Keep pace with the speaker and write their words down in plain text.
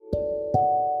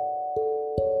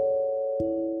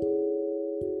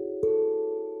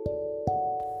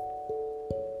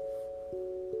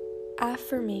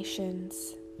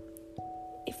Affirmations.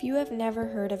 If you have never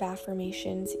heard of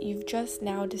affirmations, you've just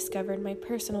now discovered my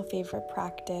personal favorite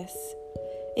practice.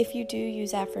 If you do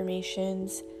use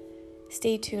affirmations,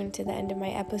 stay tuned to the end of my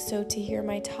episode to hear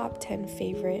my top 10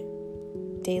 favorite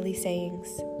daily sayings.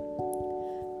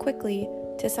 Quickly,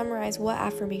 to summarize what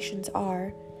affirmations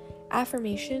are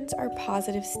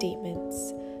positive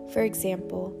statements. For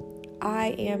example,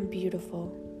 I am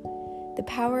beautiful. The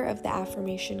power of the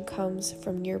affirmation comes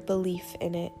from your belief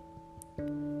in it.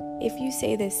 If you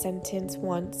say this sentence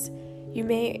once, you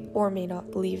may or may not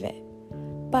believe it.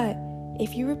 But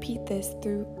if you repeat this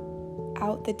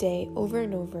throughout the day, over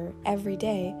and over, every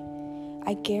day,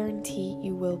 I guarantee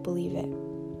you will believe it.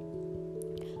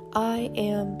 I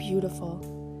am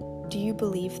beautiful. Do you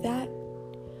believe that?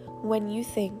 When you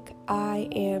think, I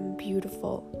am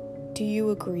beautiful, do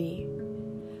you agree?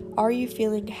 Are you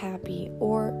feeling happy,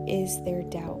 or is there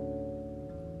doubt?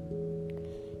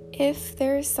 If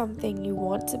there is something you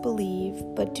want to believe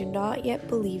but do not yet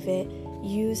believe it,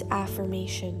 use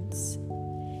affirmations.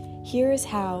 Here is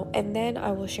how, and then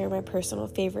I will share my personal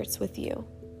favorites with you.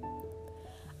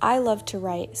 I love to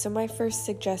write, so my first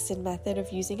suggested method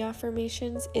of using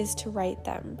affirmations is to write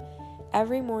them.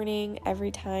 Every morning,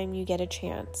 every time you get a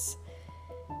chance.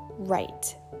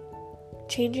 Write.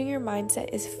 Changing your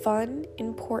mindset is fun,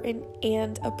 important,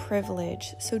 and a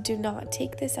privilege, so do not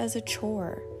take this as a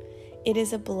chore. It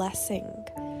is a blessing.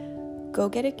 Go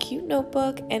get a cute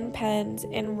notebook and pens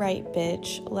and write,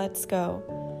 bitch. Let's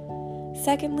go.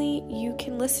 Secondly, you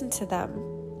can listen to them.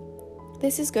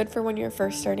 This is good for when you're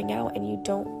first starting out and you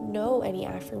don't know any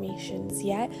affirmations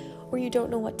yet, or you don't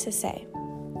know what to say.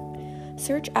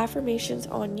 Search affirmations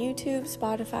on YouTube,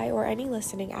 Spotify, or any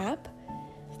listening app,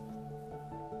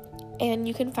 and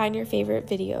you can find your favorite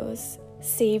videos.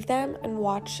 Save them and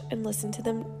watch and listen to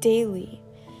them daily.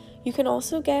 You can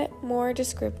also get more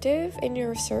descriptive in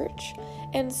your search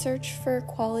and search for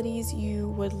qualities you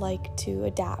would like to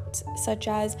adapt, such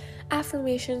as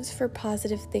affirmations for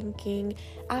positive thinking,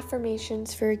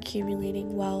 affirmations for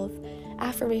accumulating wealth,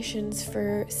 affirmations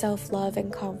for self-love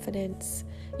and confidence.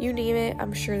 You name it,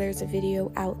 I'm sure there's a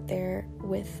video out there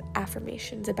with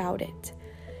affirmations about it.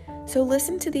 So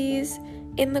listen to these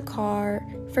in the car,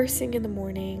 first thing in the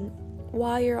morning,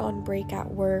 while you're on break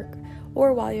at work,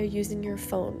 or while you're using your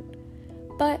phone.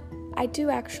 But I do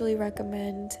actually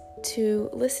recommend to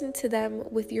listen to them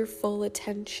with your full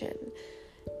attention.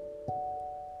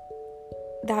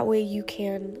 That way you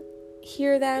can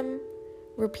hear them,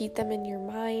 repeat them in your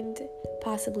mind,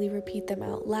 possibly repeat them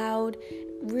out loud,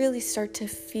 really start to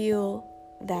feel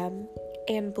them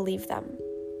and believe them.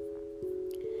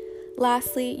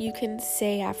 Lastly, you can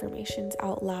say affirmations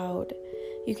out loud.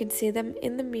 You can say them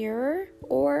in the mirror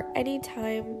or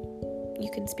anytime you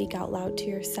can speak out loud to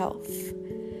yourself.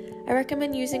 I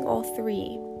recommend using all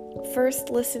three.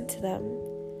 First, listen to them.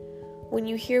 When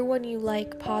you hear one you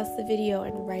like, pause the video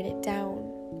and write it down.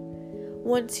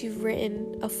 Once you've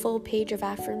written a full page of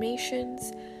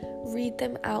affirmations, read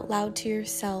them out loud to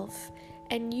yourself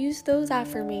and use those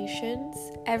affirmations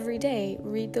every day.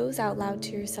 Read those out loud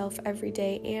to yourself every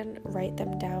day and write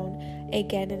them down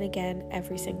again and again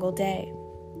every single day.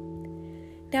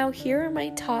 Now, here are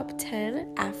my top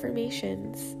 10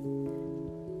 affirmations.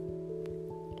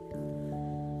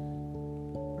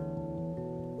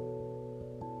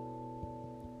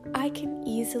 I can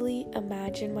easily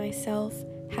imagine myself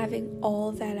having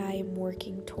all that I am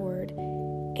working toward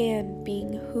and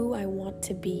being who I want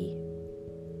to be.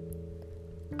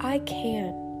 I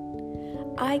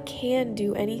can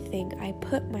do anything I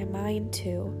put my mind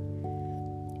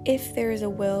to. If there is a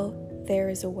will, there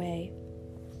is a way.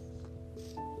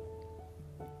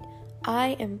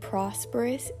 I am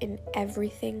prosperous in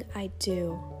everything I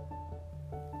do.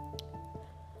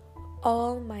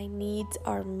 All my needs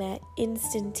are met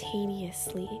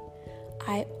instantaneously.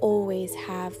 I always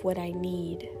have what I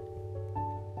need.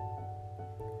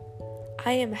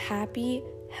 I am happy,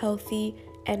 healthy,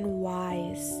 and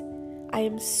wise. I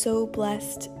am so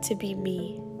blessed to be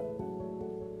me.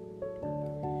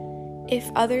 If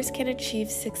others can achieve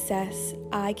success,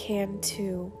 I can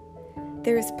too.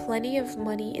 There is plenty of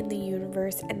money in the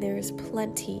universe, and there is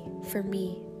plenty for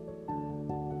me.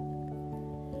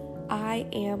 I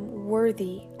am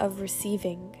worthy of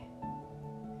receiving.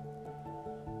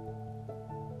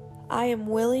 I am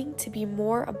willing to be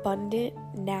more abundant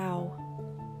now.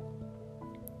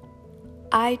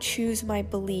 I choose my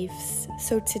beliefs,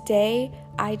 so today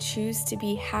I choose to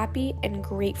be happy and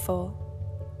grateful.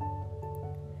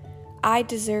 I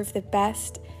deserve the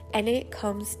best, and it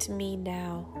comes to me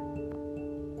now.